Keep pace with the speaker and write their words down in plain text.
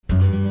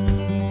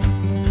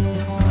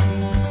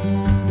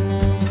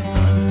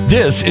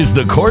This is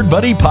the Chord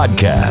Buddy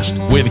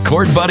Podcast with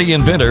Chord Buddy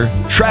inventor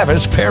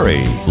Travis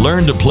Perry.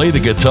 Learn to play the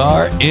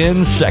guitar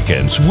in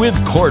seconds with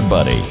Chord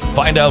Buddy.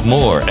 Find out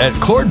more at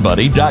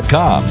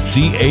chordbuddy.com.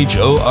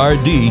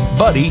 CHORD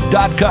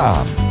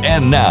buddy.com.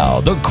 And now,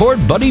 the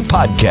Chord Buddy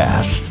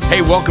Podcast.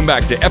 Hey, welcome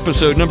back to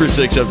episode number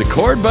 6 of the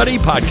Chord Buddy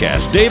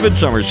Podcast. David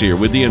Summers here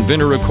with the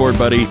inventor of Chord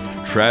Buddy,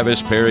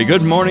 Travis Perry.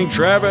 Good morning,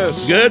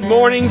 Travis. Good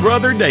morning,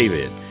 Brother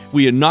David.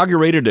 We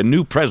inaugurated a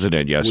new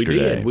president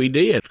yesterday. We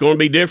did. It's going to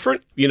be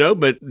different,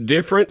 but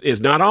different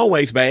is not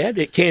always bad.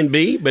 It can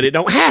be, but it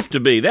don't have to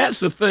be. That's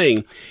the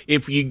thing.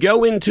 If you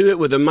go into it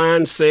with a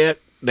mindset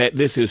that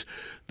this is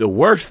the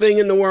worst thing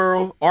in the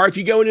world, or if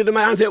you go into the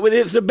mindset with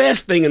it's the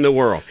best thing in the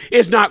world,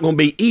 it's not going to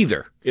be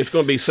either. It's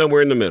going to be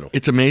somewhere in the middle.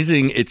 It's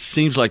amazing. It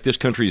seems like this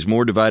country is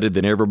more divided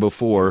than ever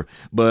before,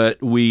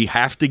 but we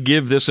have to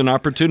give this an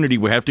opportunity.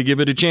 We have to give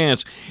it a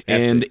chance.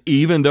 And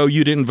even though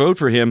you didn't vote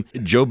for him,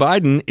 Joe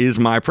Biden is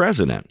my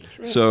president. That's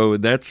right. So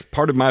that's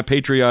part of my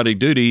patriotic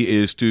duty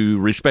is to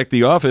respect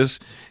the office,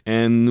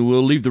 and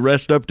we'll leave the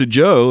rest up to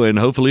Joe, and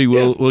hopefully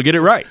we'll get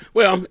it right.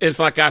 Well, it's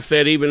like I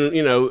said, even,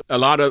 a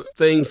lot of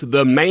things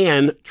the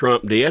man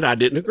Trump did, I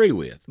didn't agree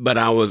with. But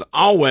I was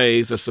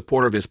always a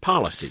supporter of his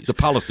policies. The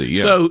policy,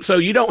 yeah. So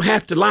you don't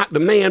have to like the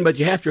man, but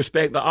you have to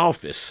respect the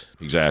office.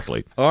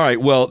 Exactly. All right.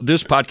 Well,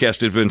 this podcast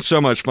has been so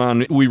much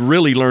fun. We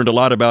really learned a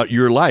lot about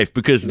your life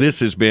because this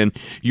has been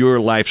your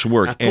life's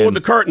work. I pulled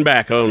the curtain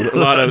back on a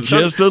lot of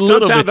just a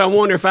little sometimes bit. I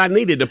wonder if I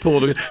needed to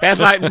pull the. That's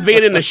like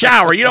being in the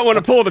shower. You don't want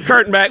to pull the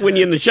curtain back when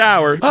you're in the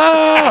shower.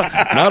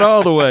 Not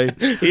all the way.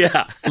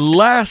 Yeah.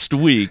 Last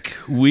week,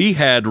 we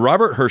had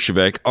Robert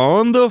Herjavec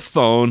on the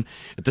phone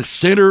at the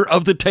center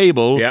of the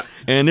table,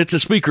 and it's a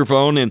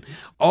speakerphone, and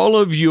all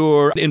of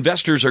your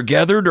investors are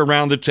gathered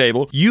around the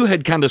table. You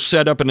had kind of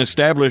set up and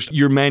established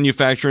your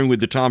manufacturing with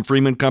the Tom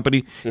Freeman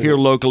Company here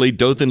locally,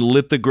 Dothan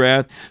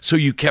Lithograth. So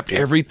you kept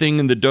everything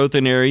in the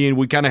Dothan area, and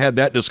we kind of had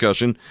that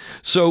discussion.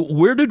 So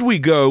where did we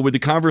go with the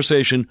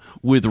conversation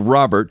with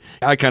Robert?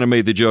 I kind of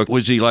made the joke,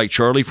 was he like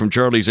Charlie from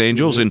Charlie's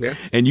Angels? And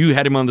you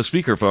had him on the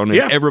speakerphone,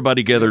 and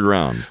everybody gathered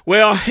around.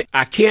 Well,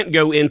 I can't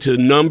go into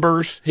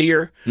numbers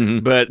here,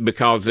 but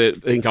because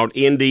it's called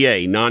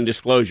NDA,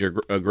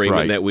 non-disclosure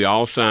agreement that we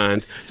all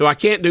signed. So I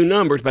can't do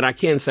numbers, but I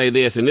can say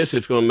this, and this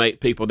is going to make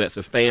people that's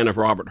a fan of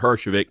Robert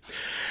Herjavec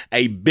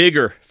a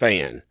bigger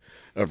fan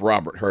of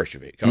Robert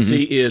Herjavec, because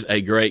he is a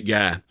great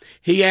guy.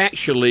 He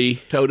actually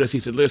told us, he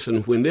said,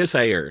 listen, when this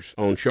airs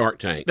on Shark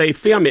Tank, they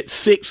film it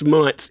 6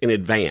 months in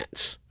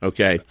advance,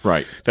 okay?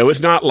 Right. So it's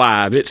not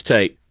live, it's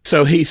taped.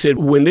 So he said,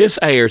 when this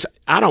airs,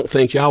 I don't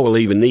think y'all will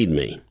even need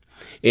me.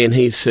 And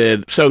he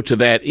said, so to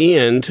that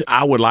end,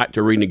 I would like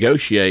to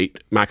renegotiate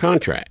my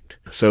contract.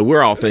 So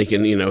we're all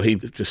thinking, he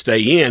to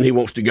stay in, he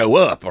wants to go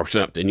up or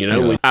something,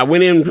 Yeah. I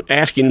went in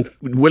asking,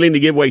 willing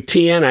to give away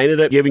 10. I ended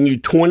up giving you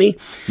 20.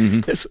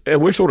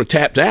 We're sort of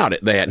tapped out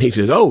at that. And he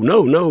says, oh,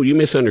 no, you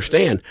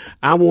misunderstand.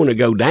 I want to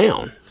go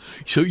down.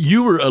 So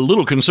you were a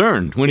little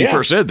concerned when he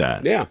first said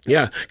that.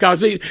 Yeah.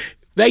 Because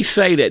they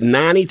say that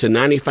 90 to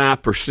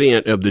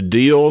 95% of the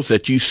deals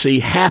that you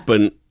see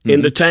happen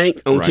in the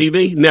tank on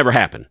TV never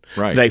happen.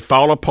 Right. They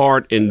fall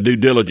apart in due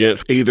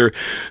diligence. Either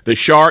the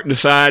shark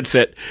decides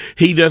that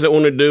he doesn't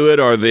want to do it,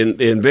 or the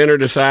inventor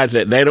decides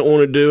that they don't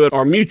want to do it,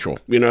 or mutual,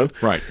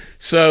 Right.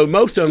 So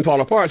most of them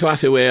fall apart. So I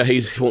said, well,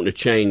 he's wanting to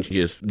change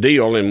his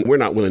deal, and we're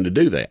not willing to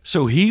do that.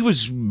 So he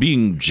was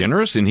being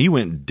generous, and he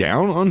went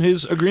down on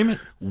his agreement?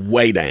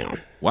 Way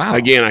down. Wow.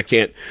 Again, I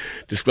can't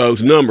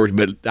disclose numbers,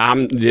 but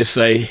I'm just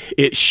say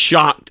it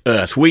shocked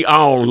us. We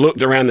all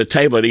looked around the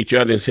table at each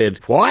other and said,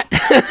 what?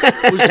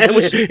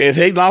 Has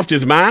he lost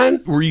his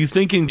mind? Were you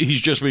thinking he's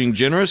just being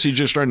generous? He's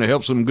just trying to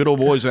help some good old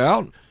boys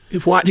out?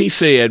 What he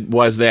said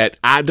was that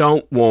I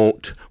don't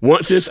want,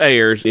 once this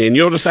airs, and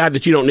you'll decide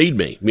that you don't need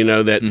me,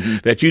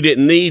 that you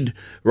didn't need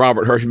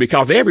Robert Herjavec,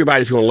 because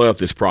everybody's going to love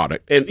this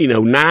product. And,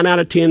 9 out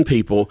of 10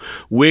 people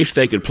wish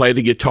they could play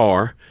the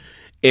guitar.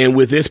 And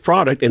with this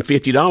product and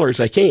 $50,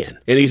 they can.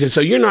 And he said,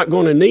 so you're not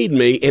going to need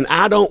me, and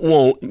I don't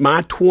want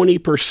my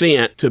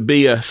 20% to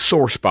be a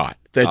sore spot.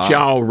 That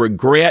y'all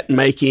regret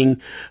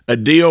making a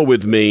deal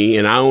with me,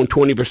 and I own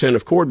 20%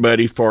 of Chord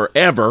Buddy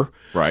forever.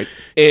 Right.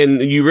 And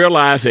you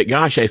realize that,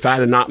 gosh, if I'd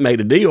have not made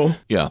a deal,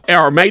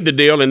 or made the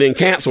deal and then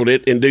canceled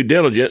it in due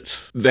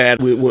diligence,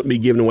 that we wouldn't be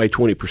giving away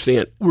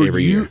 20%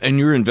 every year. And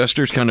your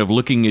investors kind of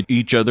looking at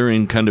each other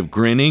and kind of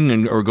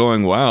grinning or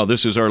going, wow,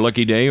 this is our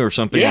lucky day or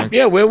something?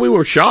 Yeah, well, we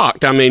were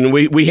shocked. I mean,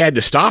 we had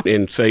to stop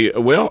and say,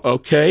 well,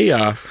 okay,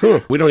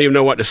 we don't even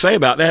know what to say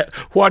about that.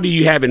 What do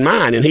you have in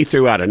mind? And he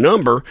threw out a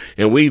number,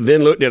 and we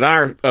then looked at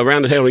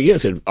around the table again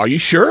and said, are you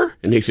sure?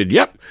 And he said,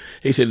 yep.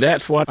 He said,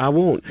 that's what I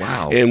want.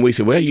 Wow. And we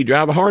said, well, you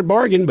drive a hard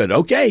bargain, but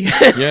okay.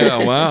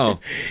 Yeah, wow.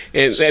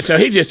 And so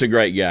he's just a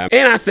great guy.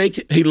 And I think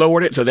he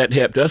lowered it, so that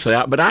helped us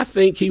out. But I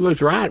think he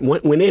was right.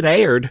 When it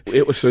aired,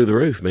 it was through the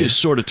roof, man. It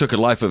sort of took a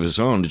life of its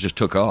own. It just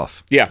took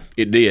off. Yeah,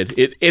 it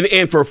did.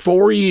 And for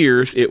 4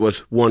 years, it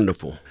was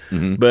wonderful.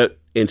 But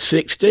in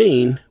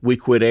 2016, we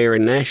quit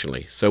airing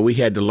nationally. So we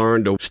had to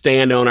learn to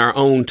stand on our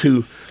own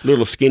two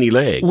little skinny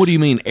legs. What do you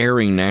mean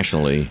airing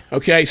nationally?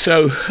 Okay,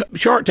 so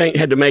Shark Tank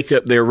had to make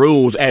up their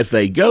rules as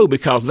they go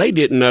because they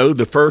didn't know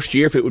the first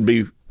year if it would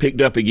be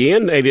picked up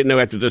again. They didn't know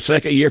after the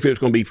second year if it was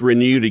going to be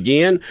renewed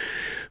again.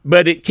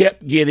 But it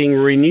kept getting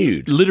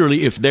renewed.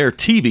 Literally, if their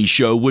TV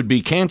show would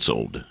be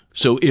canceled.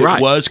 So it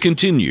was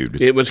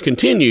continued. It was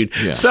continued.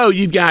 Yeah. So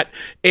you've got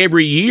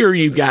every year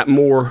you've got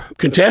more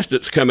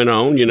contestants coming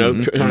on,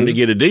 trying to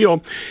get a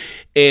deal.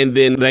 And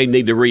then they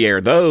need to re-air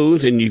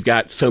those, and you've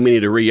got so many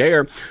to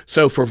re-air.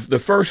 So for the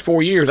first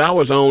 4 years, I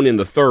was on in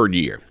the third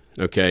year,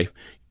 okay?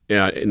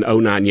 In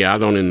 2009, I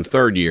was on in the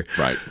third year.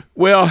 Right.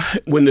 Well,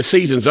 when the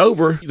season's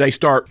over, they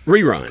start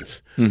reruns.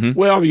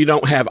 Well, you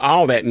don't have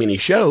all that many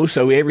shows,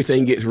 so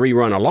everything gets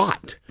rerun a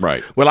lot.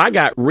 Right. Well, I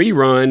got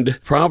rerun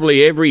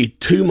probably every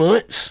 2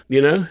 months,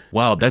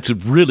 Wow, that's a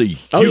really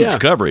huge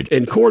coverage.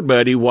 And Chord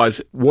Buddy was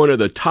one of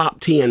the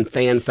top 10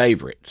 fan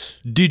favorites.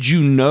 Did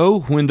you know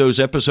when those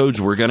episodes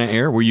were going to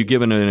air? Were you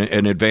given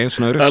an advance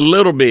notice? A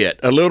little bit.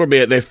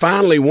 They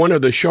finally, one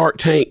of the Shark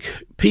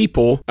Tank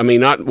people,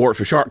 not works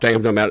for Shark Tank,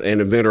 I'm talking about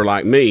an inventor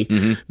like me,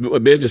 a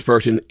business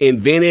person,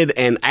 invented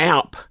an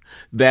app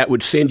that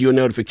would send you a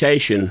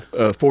notification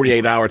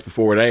 48 hours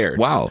before it aired.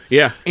 Wow.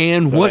 Yeah.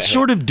 And what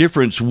sort of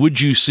difference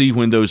would you see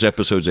when those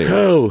episodes aired?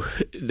 Oh,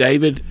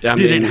 David. Did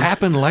it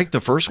happen like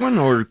the first one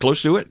or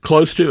close to it?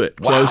 Close to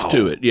it. Wow. Close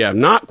to it. Yeah.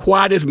 Not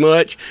quite as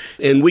much.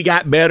 And we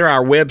got better.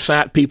 Our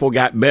website people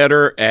got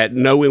better at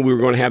knowing we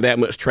were going to have that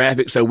much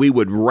traffic. So we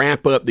would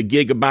ramp up the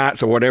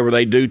gigabytes or whatever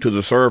they do to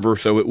the server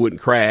so it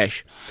wouldn't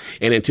crash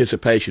in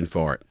anticipation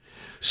for it.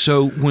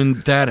 So when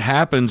that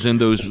happens in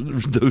those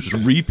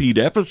repeat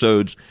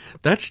episodes,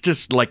 that's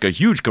just like a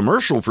huge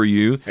commercial for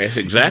you. Yes,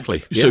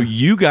 exactly. So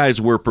you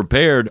guys were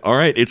prepared. All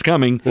right, it's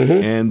coming.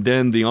 And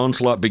then the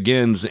onslaught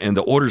begins and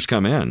the orders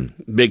come in.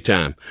 Big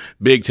time.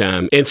 Big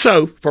time. And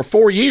so for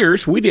 4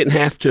 years, we didn't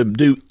have to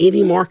do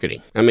any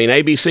marketing.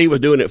 ABC was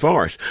doing it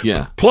for us.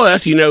 Yeah.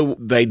 Plus,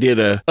 they did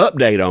a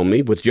update on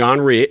me with John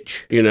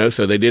Rich,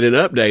 so they did an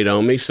update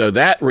on me. So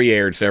that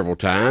re-aired several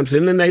times.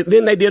 And then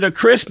they did a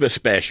Christmas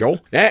special.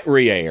 That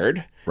re-aired.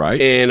 Right.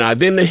 And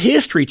then the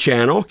History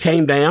Channel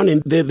came down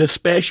and did the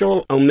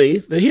special on me,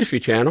 the History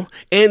Channel.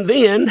 And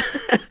then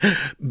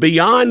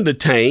Beyond the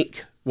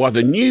Tank was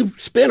a new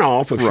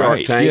spinoff of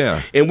Shark Tank.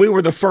 Yeah. And we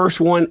were the first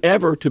one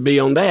ever to be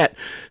on that.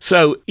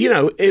 So,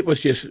 it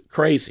was just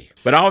crazy.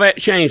 But all that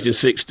changed in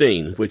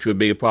 2016, which would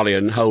be probably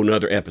a whole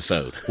nother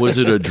episode. Was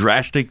it a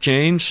drastic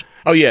change?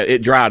 Oh, yeah,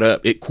 it dried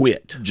up. It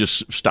quit.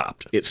 Just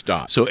stopped. It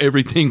stopped. So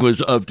everything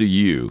was up to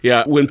you.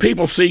 Yeah, when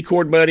people see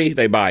Chord Buddy,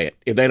 they buy it.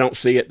 If they don't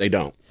see it, they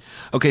don't.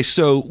 Okay,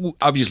 so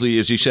obviously,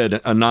 as you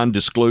said, a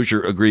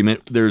non-disclosure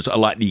agreement, there's a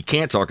lot you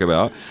can't talk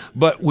about.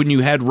 But when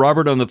you had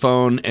Robert on the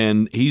phone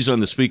and he's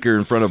on the speaker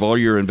in front of all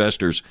your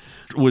investors,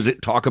 was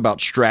it talk about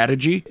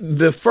strategy?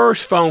 The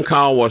first phone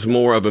call was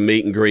more of a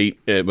meet and greet.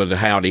 It was a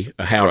howdy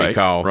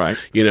call. Right.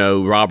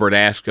 Robert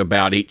asked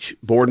about each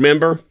board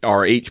member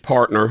or each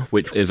partner,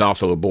 which is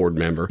also a board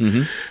member.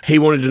 He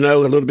wanted to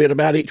know a little bit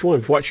about each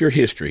one. What's your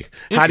history?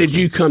 How did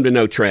you come to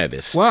know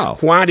Travis? Wow.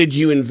 Why did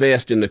you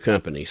invest in the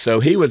company? So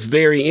he was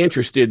very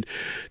interested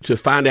to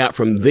find out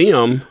from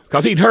them,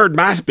 because he'd heard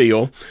my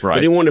spiel,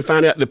 but he wanted to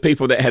find out the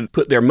people that had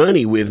put their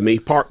money with me,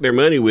 parked their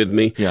money with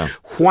me,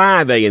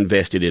 why they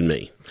invested in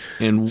me.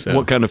 And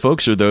what kind of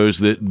folks are those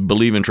that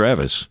believe in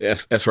Travis?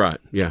 Yes, that's right.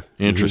 Yeah.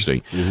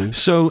 Interesting.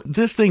 So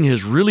this thing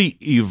has really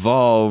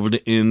evolved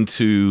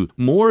into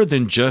more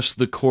than just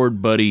the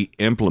Chord Buddy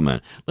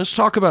implement. Let's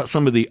talk about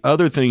some of the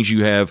other things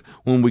you have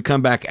when we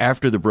come back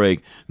after the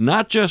break.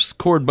 Not just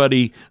Chord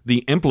Buddy, the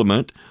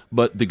implement,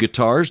 but the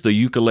guitars, the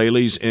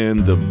ukuleles,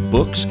 and the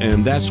books,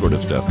 and that sort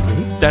of stuff.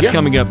 That's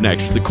coming up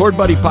next. The Chord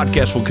Buddy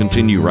podcast will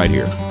continue right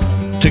here.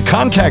 To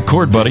contact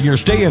Chord Buddy or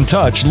stay in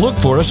touch, look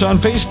for us on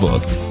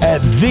Facebook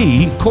at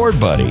The Chord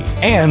Buddy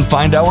and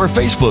find our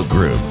Facebook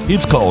group.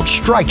 It's called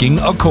Striking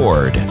a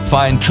Chord.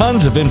 Find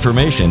tons of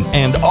information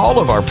and all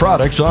of our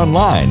products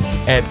online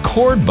at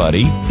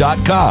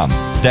chordbuddy.com.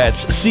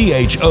 That's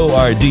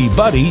CHORD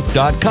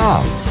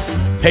buddy.com.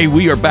 Hey,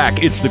 we are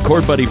back. It's the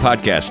Chord Buddy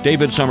podcast.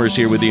 David Summers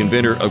here with the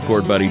inventor of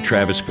Chord Buddy,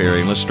 Travis Perry.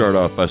 And let's start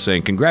off by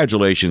saying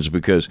congratulations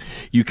because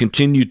you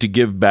continue to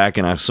give back.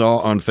 And I saw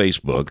on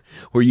Facebook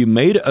where you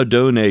made a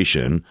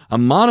donation, a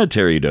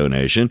monetary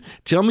donation.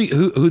 Tell me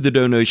who the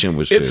donation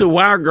was to. It's the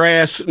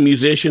Wiregrass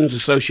Musicians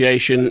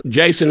Association.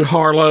 Jason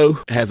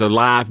Harlow has a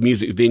live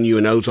music venue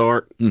in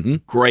Ozark.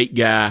 Great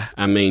guy.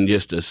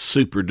 Just a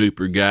super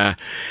duper guy.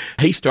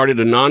 He started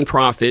a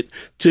nonprofit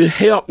to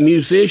help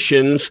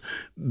musicians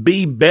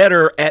be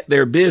better at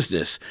their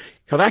business.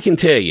 Because I can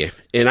tell you,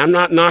 and I'm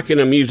not knocking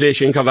a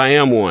musician because I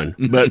am one,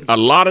 but a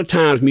lot of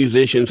times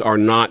musicians are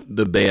not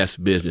the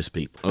best business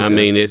people.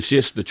 Okay. It's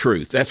just the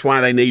truth. That's why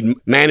they need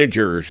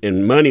managers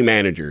and money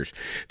managers.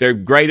 They're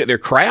great at their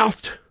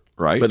craft.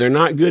 Right. But they're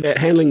not good at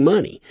handling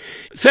money.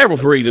 Several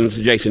reasons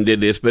Jason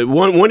did this, but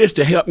one is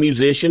to help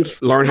musicians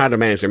learn how to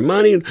manage their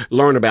money,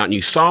 learn about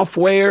new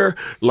software,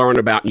 learn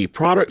about new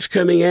products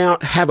coming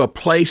out, have a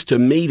place to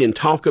meet and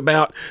talk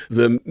about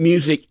the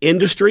music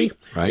industry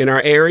in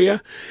our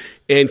area,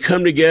 and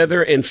come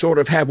together and sort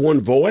of have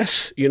one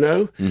voice, you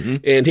know.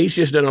 And he's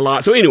just done a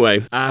lot. So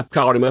anyway, I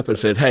called him up and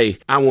said, hey,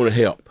 I want to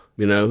help.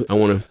 You know, I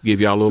want to give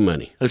y'all a little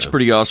money. That's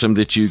pretty awesome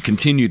that you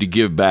continue to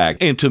give back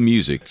and to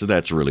music. So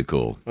that's really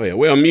cool. Oh, yeah.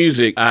 Well,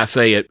 music, I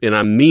say it and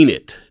I mean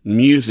it.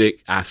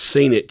 Music, I've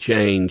seen it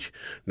change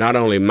not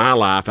only my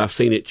life, I've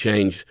seen it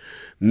change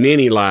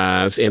many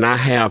lives. And I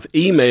have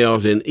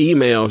emails and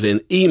emails and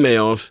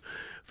emails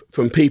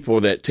from people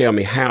that tell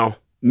me how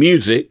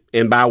music,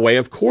 and by way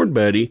of Chord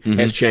Buddy,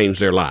 has changed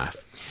their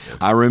life.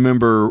 I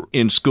remember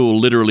in school,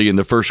 literally in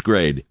the first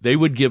grade, they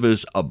would give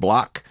us a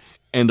block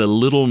and a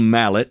little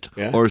mallet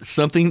or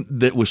something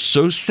that was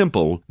so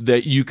simple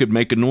that you could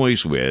make a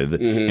noise with.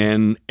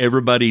 And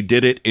everybody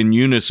did it in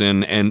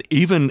unison. And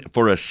even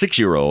for a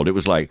 6-year-old, it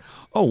was like,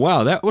 oh,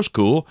 wow, that was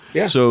cool.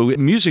 Yeah. So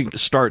music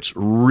starts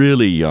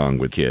really young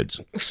with kids.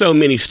 So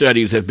many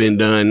studies have been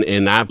done,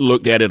 and I've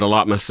looked at it a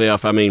lot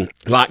myself. I mean,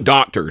 like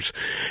doctors,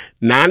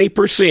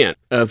 90%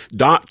 of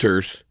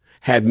doctors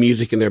have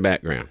music in their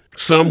background.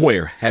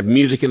 Somewhere have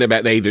music in their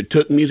back. They either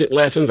took music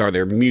lessons or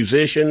they're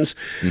musicians,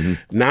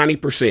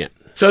 90%.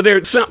 So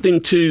there's something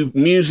to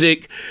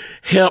music,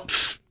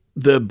 helps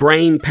the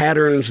brain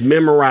patterns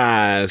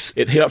memorize.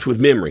 It helps with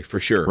memory for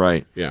sure.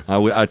 Right. Yeah.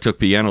 I took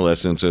piano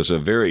lessons as a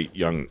very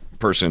young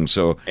person,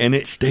 and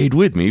it stayed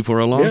with me for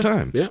a long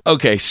time. Yeah.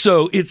 Okay,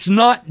 so it's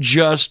not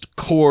just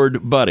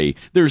Chord Buddy.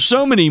 There's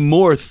so many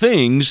more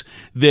things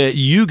that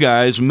you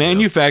guys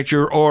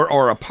manufacture or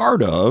are a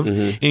part of,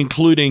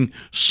 including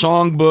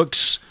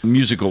songbooks,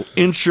 musical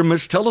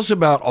instruments. Tell us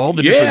about all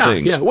the different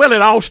things. Yeah, well,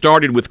 it all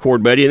started with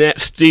Chord Buddy, and that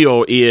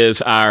still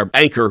is our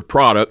anchor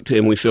product,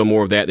 and we sell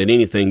more of that than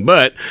anything.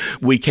 But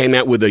we came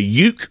out with a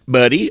Uke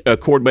Buddy, a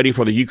Chord Buddy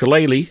for the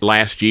ukulele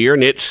last year,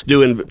 and it's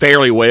doing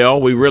fairly well.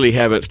 We really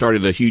haven't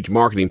started a huge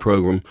marketing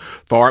program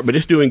for it, but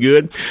it's doing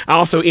good. I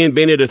also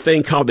invented a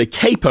thing called the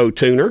capo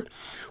tuner,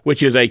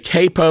 which is a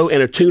capo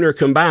and a tuner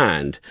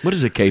combined. What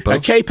is a capo? A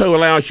capo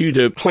allows you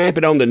to clamp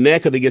it on the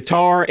neck of the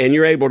guitar, and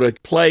you're able to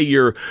play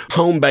your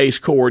home bass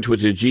chords,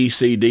 which is G,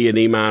 C, D, and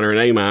E minor and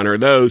A minor,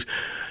 those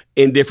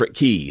in different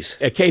keys.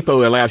 A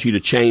capo allows you to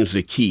change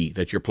the key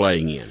that you're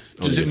playing in.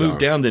 Does it move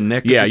down the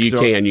neck? Yeah, of the you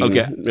guitar?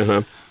 can.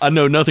 Okay. I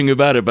know nothing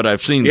about it, but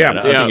I've seen that.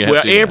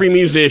 Well, every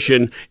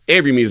musician, I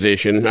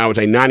would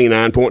say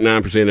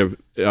 99.9%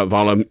 of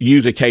all of them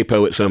use a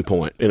capo at some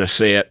point in a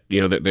set,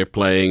 that they're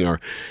playing,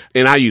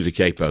 and I use a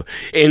capo.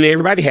 And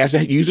everybody has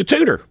to use a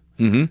tuner.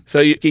 So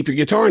you keep your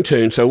guitar in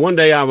tune. So one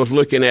day I was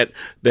looking at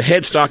the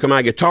headstock of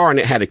my guitar, and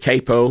it had a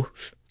capo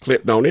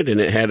clipped on it, and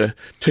it had a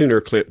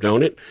tuner clipped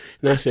on it.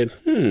 And I said,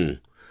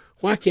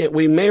 why can't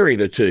we marry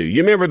the two?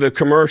 You remember the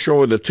commercial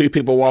with the two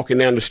people walking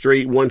down the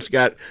street? One's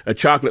got a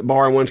chocolate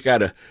bar and one's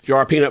got a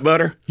jar of peanut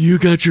butter. You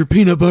got your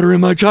peanut butter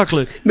in my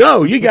chocolate.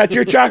 No, you got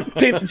your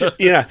chocolate.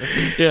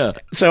 Yeah.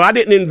 So I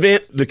didn't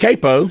invent the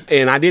capo,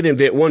 and I did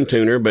invent one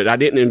tuner, but I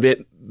didn't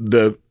invent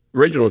the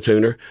original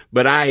tuner,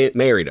 but I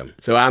married them.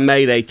 So I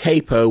made a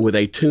capo with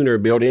a tuner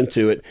built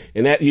into it,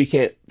 and that you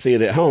can't see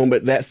it at home,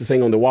 but that's the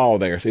thing on the wall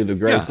there. See the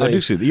gray thing? I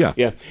do see that.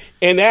 Yeah.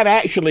 And that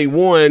actually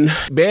won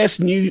Best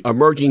New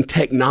Emerging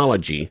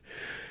Technology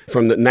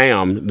from the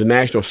NAM, the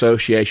National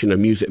Association of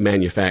Music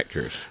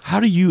Manufacturers. How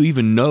do you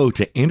even know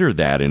to enter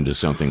that into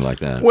something like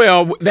that?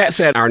 Well,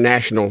 that's at our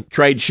national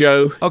trade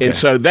show. Okay. And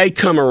so they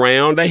come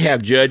around. They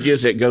have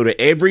judges that go to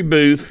every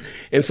booth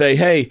and say,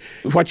 hey,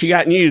 what you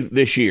got new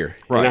this year?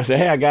 Right. And I say,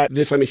 hey, I got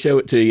this. Let me show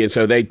it to you. And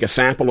so they get a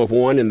sample of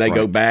one, and they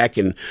go back,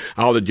 and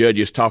all the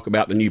judges talk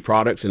about the new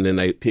products, and then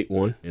they pick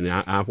one, and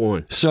I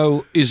won.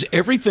 So is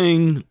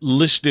everything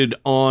listed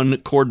on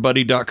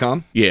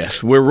ChordBuddy.com?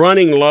 Yes. We're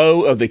running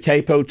low of the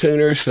capo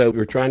tuners, so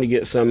we're trying to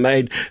get some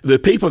made. The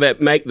people that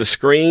make the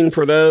screen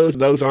for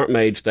those aren't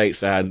made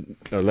stateside.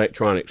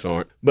 Electronics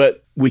aren't.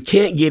 But we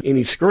can't get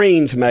any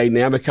screens made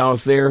now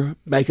because they're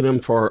making them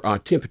for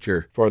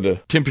temperature, for the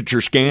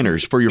temperature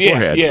scanners for your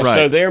forehead. Yes, right.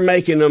 So they're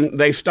making them.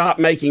 They stopped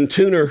making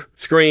tuner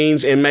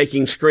screens and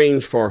making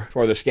screens for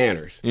the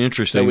scanners.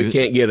 Interesting. So we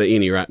can't get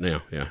any right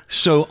now. Yeah.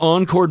 So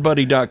on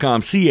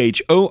ChordBuddy.com,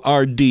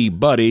 CHORD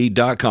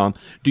Buddy.com.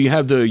 Do you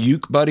have the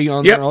Uke Buddy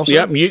on there also?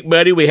 Yep, Uke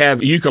Buddy. We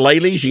have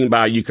ukuleles. You can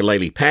buy a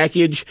ukulele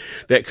package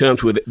that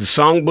comes with the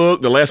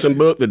songbook, the lesson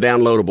book, the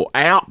downloadable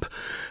app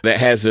that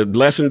has the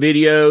lesson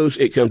videos.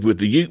 It comes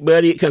with the Uke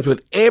Buddy. It comes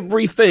with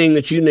everything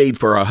that you need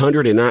for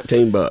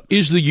 $119.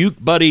 Is the Uke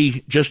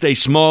Buddy just a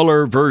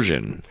smaller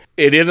version?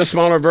 It is a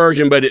smaller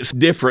version, but it's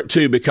different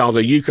too because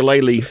a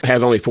ukulele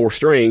has only 4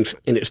 strings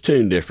and it's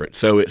tuned different.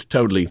 So it's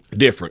totally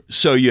different.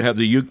 So you have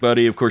the Uke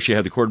Buddy, of course you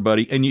have the Chord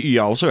Buddy, and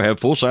you also have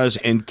full-size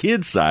and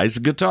kid-size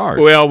guitars.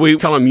 Well, we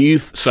call them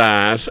youth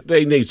size.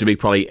 They need to be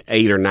probably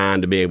 8 or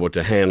 9 to be able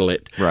to handle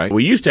it. Right.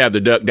 We used to have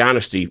the Duck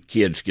Dynasty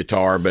kids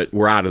guitar, but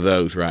we're out of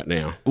those right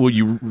now. Will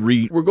you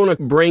We're going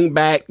to bring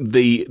back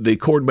the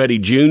Chord Buddy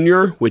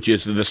Junior, which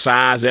is the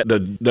size that the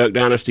Duck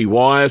Dynasty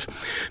was.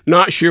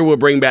 Not sure we'll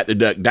bring back the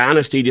Duck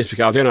Dynasty just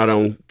because they're not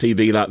on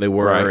TV like they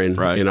were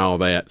and all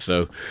that.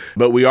 So,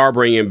 but we are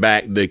bringing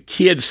back the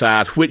kid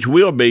size, which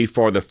will be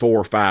for the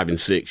 4, 5, and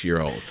 6 year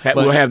olds.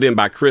 We'll have them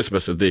by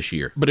Christmas of this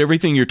year. But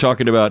everything you're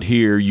talking about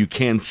here, you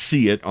can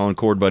see it on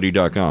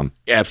chordbuddy.com.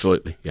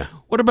 Absolutely, yeah.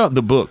 What about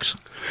the books?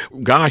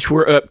 Gosh,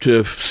 we're up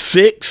to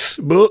 6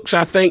 books,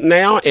 I think,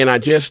 now, and I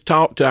just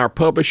talked to our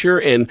publisher,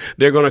 and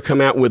they're going to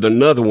come out with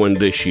another one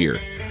this year.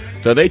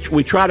 So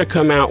we try to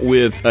come out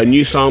with a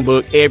new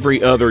songbook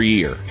every other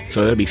year.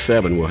 So that'll be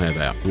 7 we'll have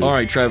out. All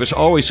right, Travis,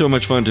 always so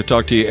much fun to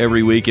talk to you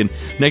every week, and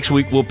next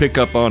week we'll pick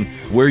up on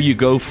where you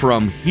go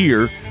from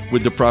here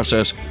with the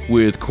process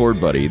with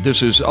Chord Buddy.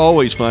 This is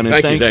always fun,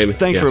 and Thank you, David.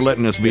 Thanks for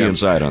letting us be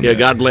inside on this. Yeah,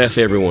 God bless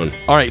everyone.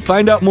 All right,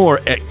 find out more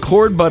at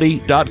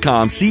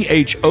chordbuddy.com,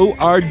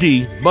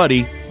 CHORD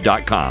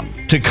buddy.com.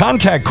 To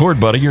contact Chord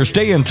Buddy or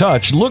stay in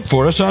touch, look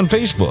for us on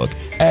Facebook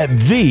at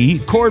The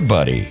Chord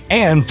Buddy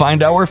and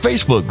find our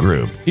Facebook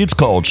group. It's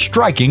called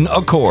Striking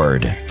a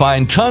Chord.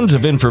 Find tons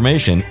of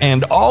information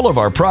and all of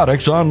our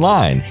products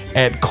online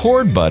at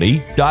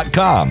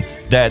chordbuddy.com.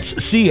 That's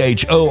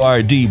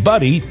CHORD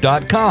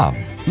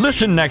buddy.com.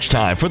 Listen next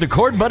time for the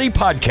Chord Buddy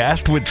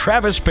Podcast with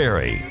Travis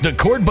Berry. The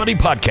Chord Buddy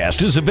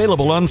Podcast is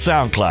available on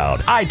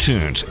SoundCloud,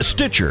 iTunes,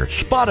 Stitcher,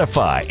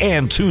 Spotify,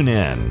 and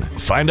TuneIn.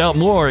 Find out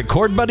more at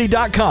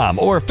chordbuddy.com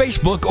or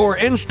Facebook or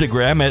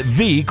Instagram at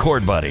The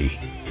Chord Buddy.